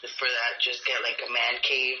for that. Just get like a man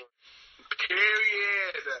cave.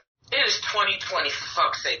 Period. It is 2020, for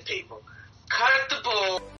fuck's sake, people. Cut the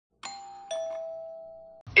bull.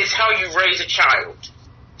 It's how you raise a child.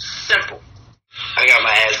 Simple. I got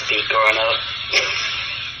my ass beat growing up.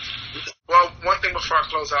 Well, one thing before I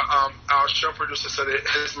close out, our show producer said that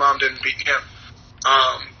his mom didn't beat him.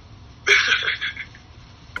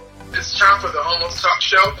 It's time for the Homos Talk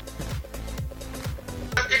Show.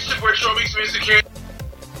 It's your boy Troy Weeks Music here.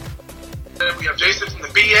 We have Jason from the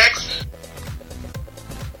BX.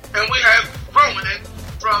 And we have Roman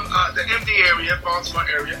from the MD area, Baltimore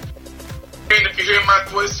area. And if you hear my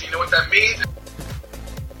voice, you know what that means.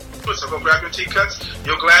 So go grab your teacups,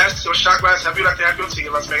 your glass, your shot glass, however you like to have your tea,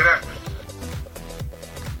 and let's make it happen.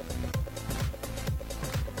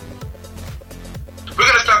 We're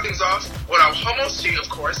going to start things off with our Homos tea, of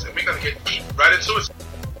course, and we're going to get right into it.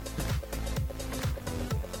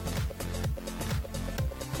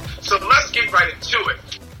 So let's get right into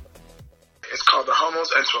it. It's called the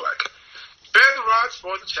Homos Intellect. Bear the rod,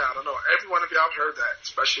 spoil the child. I know every one of y'all have heard that,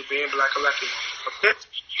 especially being black or Latin. Okay?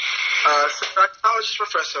 A psychologist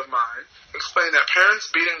professor of mine explained that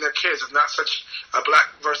parents beating their kids is not such a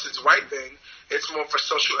black versus white thing. It's more of a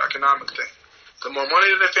social economic thing. The more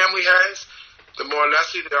money that their family has, the more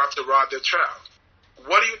likely they are to rob their child.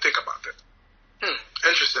 What do you think about that?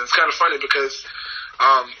 Interesting. It's kind of funny because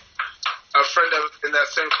a friend in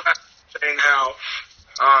that same class saying how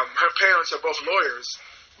her parents are both lawyers,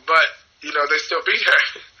 but they still beat her.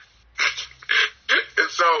 And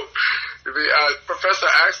so the professor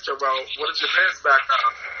asked her, well, what is your parents'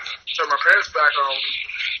 background? So my parents' background,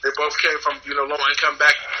 they both came from, low income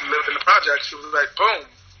back, lived in the projects. She was like, boom,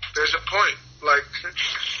 there's your point. Like,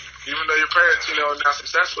 even though your parents, are not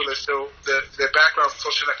successful, they're still, their background,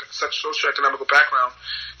 socioeconomical background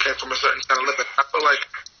came from a certain kind of living. I feel like,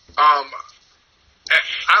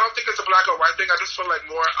 I don't think it's a black or white thing. I just feel like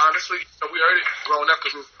more, honestly, we already grown up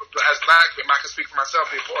because as black, I can speak for myself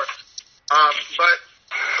before. But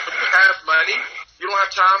if you have money, you don't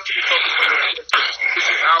have time to be focused on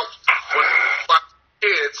figuring out what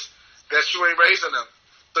kids that you ain't raising them.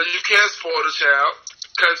 So you can't spoil the child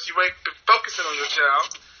because you ain't focusing on your child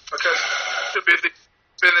because you're busy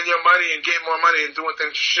spending your money and getting more money and doing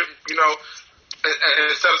things you shouldn't, and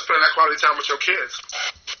instead of spending that quality time with your kids.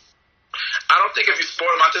 I don't think if you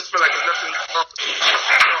spoil them, I just feel like it's nothing wrong with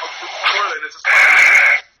spoiling. It's just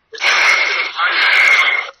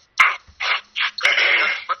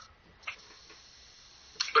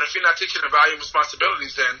but if you're not teaching them value and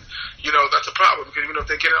responsibilities, then, that's a problem. Because even if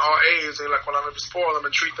they're getting all A's, and you're like, well, I'm going to spoil them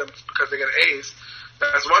and treat them because they get A's,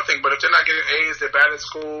 that's one thing. But if they're not getting A's, they're bad in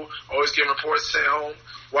school, always getting reports sent home,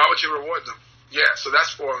 why would you reward them? Yeah, so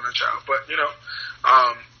that's spoiling a child. But,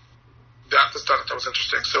 I just thought that was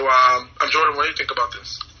interesting. So, Jordan, what do you think about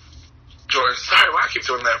this? Jordan, sorry, why I keep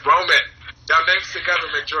doing that? Roman, y'all names together,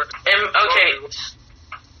 Jordan. Okay,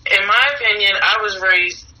 in my opinion, I was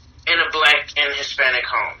raised in a black and Hispanic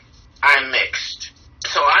home. I'm mixed.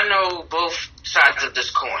 So I know both sides of this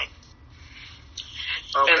coin.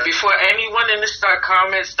 Okay. And before anyone in this start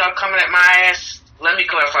coming at my ass, let me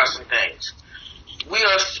clarify some things. We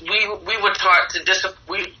were taught to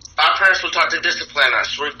our parents were taught to discipline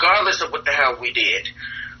us, regardless of what the hell we did.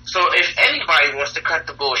 So if anybody wants to cut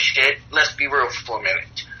the bullshit, let's be real for a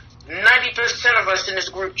minute. 90% of us in this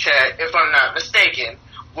group chat, if I'm not mistaken,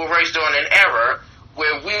 were raised on an era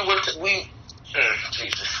where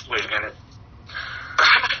Jesus, wait a minute.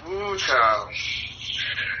 Ooh, child.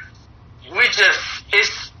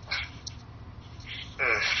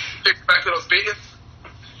 Get back to those beatings.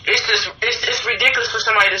 It's ridiculous for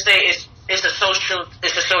somebody to say it's a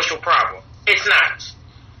social problem. It's not.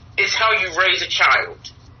 It's how you raise a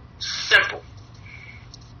child. Simple.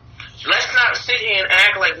 Let's not sit here and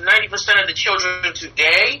act like 90% of the children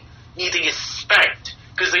today need to get spanked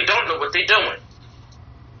because they don't know what they're doing.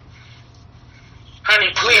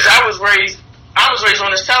 Honey, please, I was raised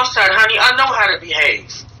on the south side, honey. I know how to behave.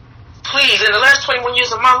 Please, in the last 21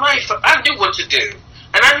 years of my life, I knew what to do.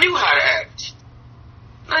 And I knew how to act.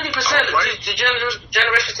 90% of the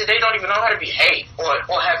generation today don't even know how to behave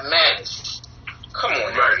or have manners. Come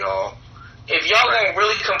on, y'all. If y'all gonna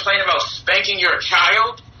really complain about spanking your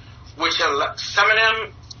child, which some of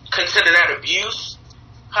them consider that abuse,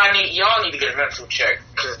 honey, y'all need to get a mental check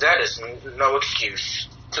because that is no excuse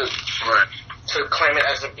to claim it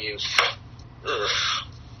as abuse. Ugh.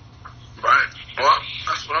 Right. Well,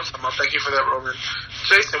 that's what I'm talking about. Thank you for that, Roman.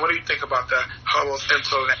 Jason, what do you think about that Homos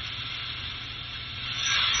Intellect?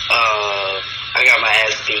 I got my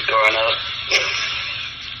ass beat growing up.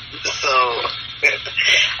 So,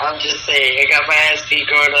 I'm just saying, I got my ass beat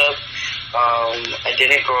growing up. I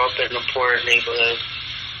didn't grow up in a poor neighborhood.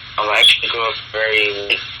 I actually grew up in a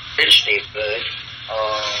very rich neighborhood.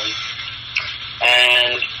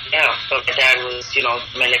 And yeah, but my dad was,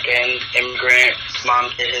 Dominican immigrant. His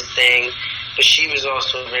mom did his thing, but she was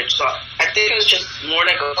also rich. So I think it was just more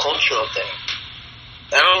like a cultural thing.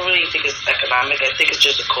 I don't really think it's economic. I think it's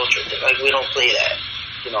just a cultural thing. Like, we don't play that.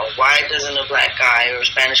 Why doesn't a black guy or a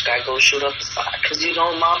Spanish guy go shoot up the spot? Because,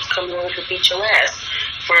 mom's coming over to beat your ass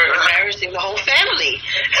for embarrassing the whole family.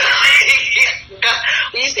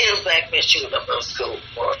 When you see a black man shooting up a school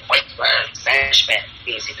or a white man, Spanish man,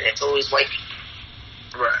 it's always white people.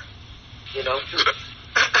 Right. I'm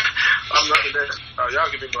loving this.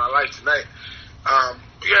 Y'all give me my life tonight.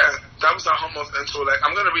 Yeah, that was our homo's intellect.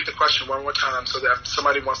 I'm going to read the question one more time so that if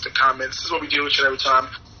somebody wants to comment. This is what we do each and every time.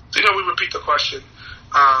 So, we repeat the question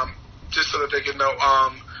just so that they can know.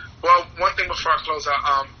 Well, one thing before I close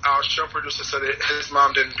out, our show producer said that his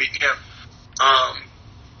mom didn't beat him.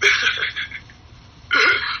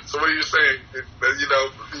 So what are you saying?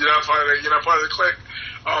 You're not part of the clique.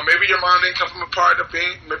 Maybe your mom didn't come from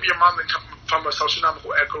maybe your mom didn't come from a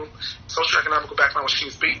socioeconomical background when she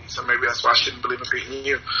was beaten. So maybe that's why she didn't believe in beating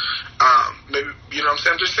you. Maybe, you know what I'm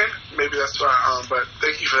saying? I'm just saying. Maybe that's why. But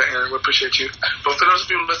thank you for that, Aaron. We appreciate you. But for those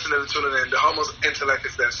people listening and tuning in, the homo's intellect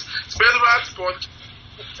is this: spare the rod, spoil the.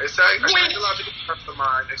 It's a psychological term of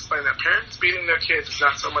mind explain that parents beating their kids is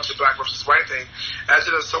not so much a black versus white thing as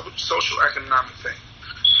it is a social economic thing.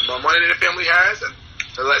 The more money the family has,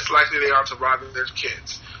 the less likely they are to rob their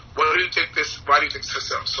kids. Why do you think this is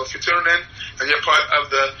so? So if you're tuning in and you're part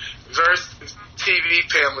of the Verse TV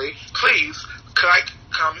family, please like,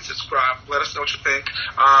 comment, subscribe. Let us know what you think.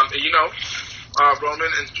 Roman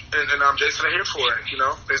and Jason are here for it.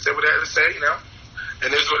 They say what they had to say. And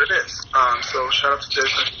it is what it is. So shout out to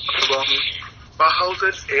Jason Roman for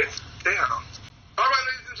holding it down. All right,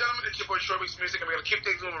 ladies and gentlemen, it's your boy Troy Weeks Music, and we're going to keep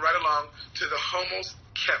things moving right along to the Homo's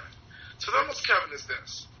Kevin. So the Homo's Kevin is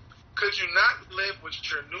this. Could you not live with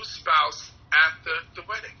your new spouse after the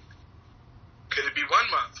wedding? Could it be 1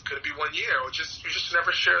 month? Could it be 1 year? Or you just never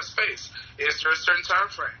share a space? Is there a certain time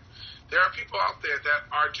frame? There are people out there that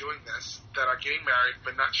are doing this, that are getting married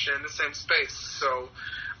but not sharing the same space. So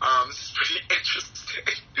this is pretty interesting.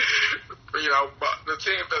 But the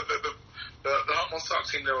team, the Homo's Talk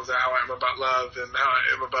team knows how I am about love and how I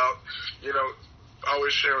am about,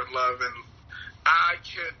 always sharing love. And I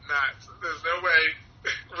could not. There's no way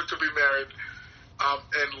we could be married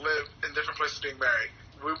and live in different places being married.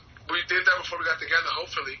 We did that before we got together.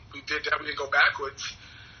 Hopefully, we did that. We didn't go backwards.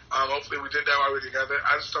 Hopefully, we did that while we were together.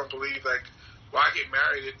 I just don't believe why get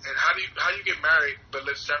married and how do you get married but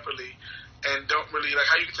live separately and don't really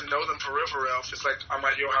how you get to know them for real. If it's like I'm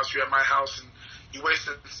at your house, you're at my house, and you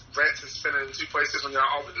wasting rent and spending in 2 places when you're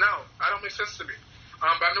all. No, that don't make sense to me.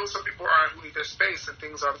 But I know some people are who need their space and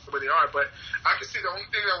things are the way they are. But I can see the only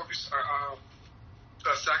thing that would be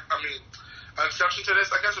an exception to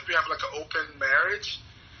this, I guess, if you have an open marriage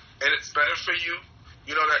and it's better for you,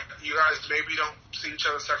 that you guys maybe don't see each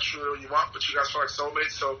other sexually when you want, but you guys feel like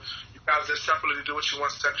soulmates, so you guys live separately to do what you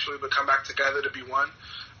want sexually, but come back together to be one,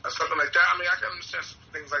 or something like that. I can understand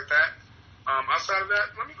things like that. Outside of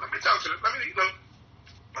that, let me talk to let me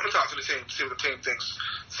talk to the team, see what the team thinks.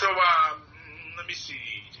 So, let me see.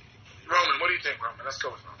 Roman, what do you think, Roman? Let's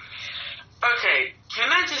go with Roman. Okay,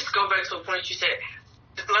 can I just go back to a point you said?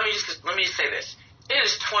 Let me just say this. It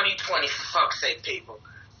is 2020, for fuck's sake, people.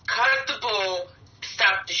 Cut the bull,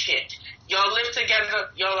 stop the shit. Y'all live together,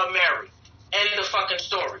 y'all are married. End of fucking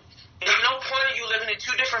story. There's no point of you living in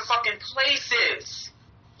 2 different fucking places.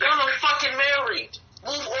 Y'all are fucking married.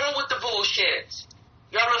 Move on with the bullshit.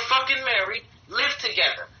 Y'all are fucking married, live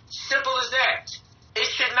together. Simple as that. It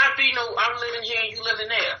should not be no, I'm living here and you living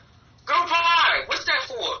there. Girl, why? What's that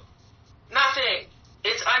for? Nothing.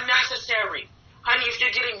 It's unnecessary. Honey, if you're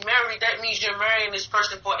getting married, that means you're marrying this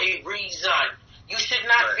person for a reason. You should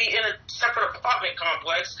not be in a separate apartment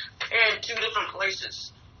complex and 2 different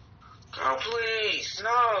places. Girl, please,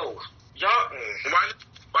 no. Y'all.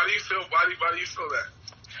 Why do you feel that?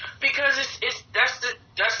 Because that's the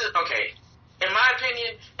okay. In my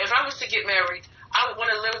opinion, if I was to get married, I would want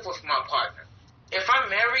to live with my partner. If I'm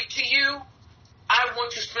married to you, I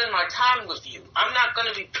want to spend my time with you. I'm not going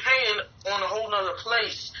to be paying on a whole nother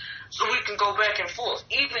place so we can go back and forth.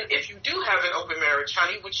 Even if you do have an open marriage,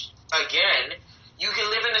 honey, which, again, you can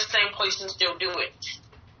live in the same place and still do it.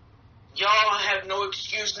 Y'all have no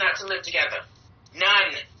excuse not to live together.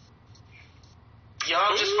 None.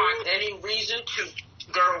 Y'all just find any reason to.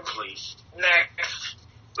 Girl, please. Next.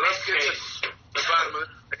 Let's get to the bottom of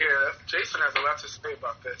it here. Jason has a lot to say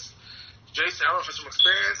about this. Jason, I don't know if it's from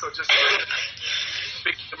experience or just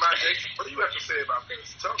speaking Demar Jason, what do you have to say about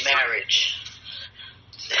this? Marriage.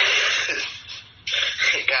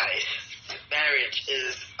 Guys, marriage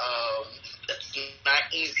is not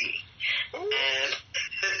easy. Ooh. And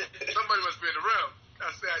somebody must be in the room. I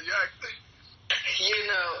say how you acting.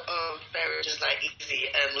 Marriage is not easy,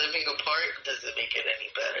 and living apart doesn't make it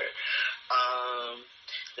any better.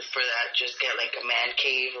 For that, just get like a man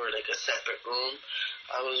cave or like a separate room.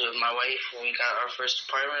 I was with my wife when we got our first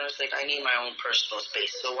apartment. I was like, I need my own personal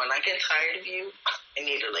space. So when I get tired of you, I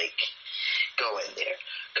need to like go in there.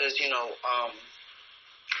 Because,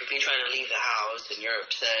 if you try to leave the house and you're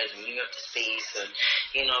upset and you have the space and,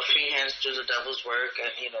 free hands do the devil's work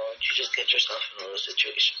and, you just get yourself in a little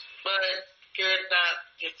situation. But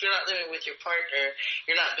if you're not living with your partner,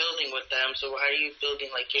 you're not building with them, so how are you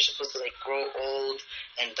building? Like, you're supposed to, like, grow old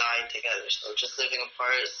and die together. So just living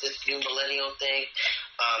apart, it's this new millennial thing.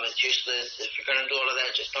 It's useless. If you're going to do all of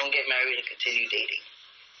that, just don't get married and continue dating.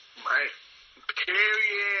 Right.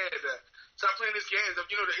 Period. Stop playing these games. The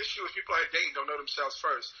issue is people are dating don't know themselves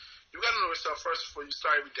first. You got to know yourself first before you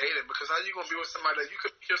start even dating, because how you going to be with somebody that you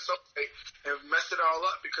could pick yourself and mess it all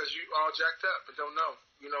up because you all jacked up and don't know.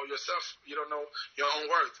 Yourself. You don't know your own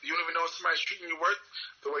worth. You don't even know if somebody's treating you worth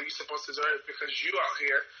the way you're supposed to deserve because you out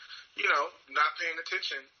here, not paying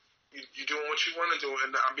attention. You doing what you want to do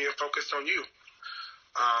and I'm being focused on you.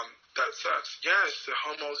 That sucks. Yes, the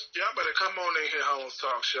homos. Y'all better come on in here, Homos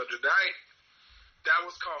Talk Show tonight. That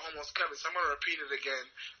was called Homos Kevin. So I'm going to repeat it again,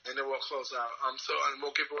 and then we'll close out.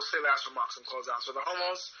 We'll say last remarks and close out. So the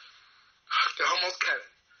Homos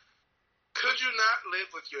Kevin. Could you not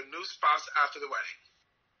live with your new spouse after the wedding?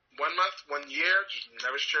 1 month, 1 year, just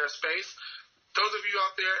never share a space. Those of you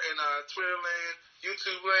out there in Twitter land,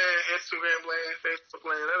 YouTube land, Instagram land, Facebook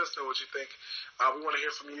land, let us know what you think. We want to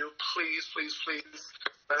hear from you. Please, please, please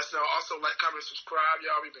let us know. Also, like, comment, subscribe.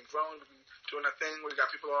 Y'all, we've been growing. We've been doing our thing. We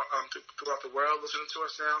got people throughout the world listening to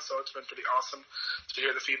us now, so it's been pretty awesome to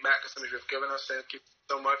hear the feedback that some of you have given us. Thank you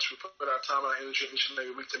so much. We put our time and our energy each and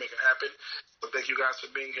every week to make it happen. So thank you guys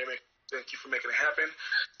for being here. Thank you for making it happen.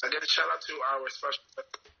 Again, a shout out to our special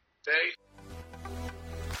day.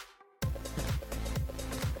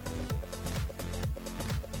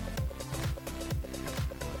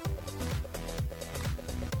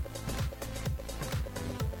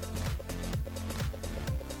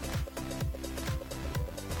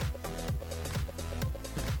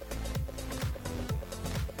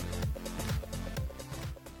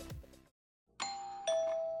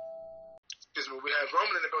 We have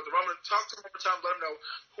Roman in the building. Roman, talk to him one more time. Let him know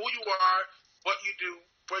who you are, what you do,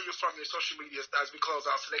 where you're from, your social media as we close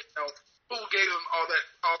out, so they can know who gave them all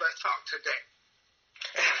that talk today.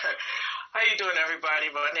 How you doing, everybody?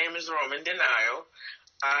 My name is Roman Denial.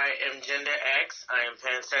 I am gender X. I am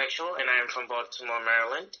pansexual, and I am from Baltimore,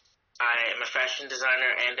 Maryland. I am a fashion designer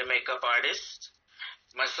and a makeup artist.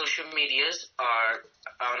 My social medias are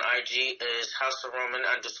on IG is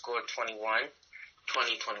houseofroman_21.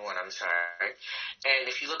 2021, I'm sorry. And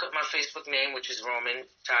if you look up my Facebook name, which is Roman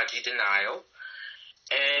Taji Denial,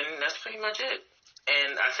 and that's pretty much it.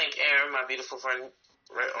 And I thank Aaron, my beautiful friend,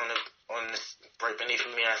 right on this right beneath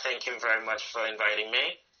me. I thank him very much for inviting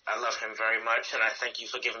me. I love him very much, and I thank you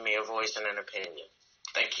for giving me a voice and an opinion.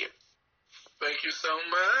 Thank you. Thank you so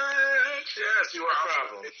much. Yes, you are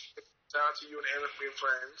awesome. Shout out to you and Aaron for your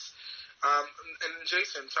friends. And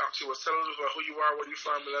Jason, talk to us. Tell us about who you are, where you're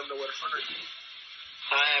from, and let them know where to find you.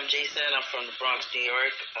 Hi, I'm Jason. I'm from the Bronx, New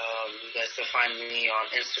York. You guys can find me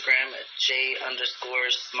on Instagram at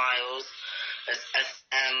J_Smiles. That's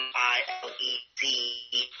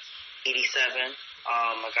SMILEZ87.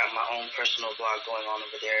 I got my own personal blog going on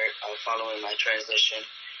over there following my transition.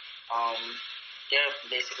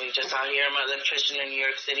 Basically just out here. I'm an electrician in New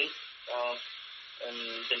York City. And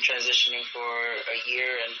been transitioning for a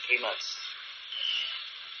year and 3 months.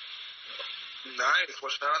 Nice.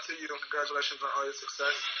 Well, shout out to you and congratulations on all your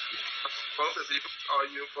success. Both of you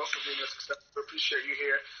being a success. We appreciate you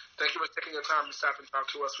here. Thank you for taking your time to stop and talk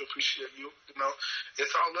to us. We appreciate you.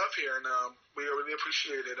 It's all love here, and we really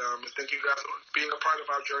appreciate it. Thank you guys for being a part of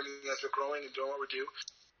our journey as we're growing and doing what we do.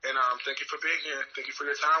 And thank you for being here. Thank you for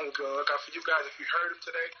your time. We'll be on the lookout for you guys. If you heard them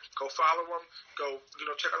today, go follow them. Go,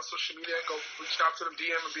 check out social media. Go reach out to them,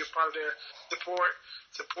 DM, and be a part of their support.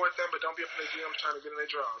 Support them, but don't be up in their DMs trying to get in their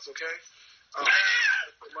draws, okay? Thank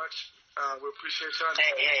you so much. We appreciate y'all.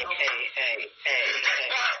 Hey.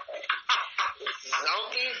 Don't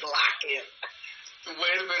be blocking.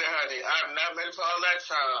 Wait a minute, honey. I'm not ready for all that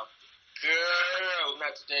time. Girl,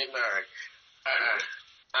 not today, Mary.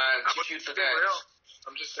 I'm too cute for that. Real.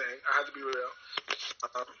 I'm just saying. I had to be real.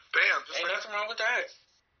 Bam. Ain't nothing wrong with that.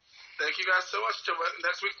 Thank you guys so much. Till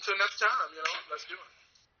next week, until next time, let's do it.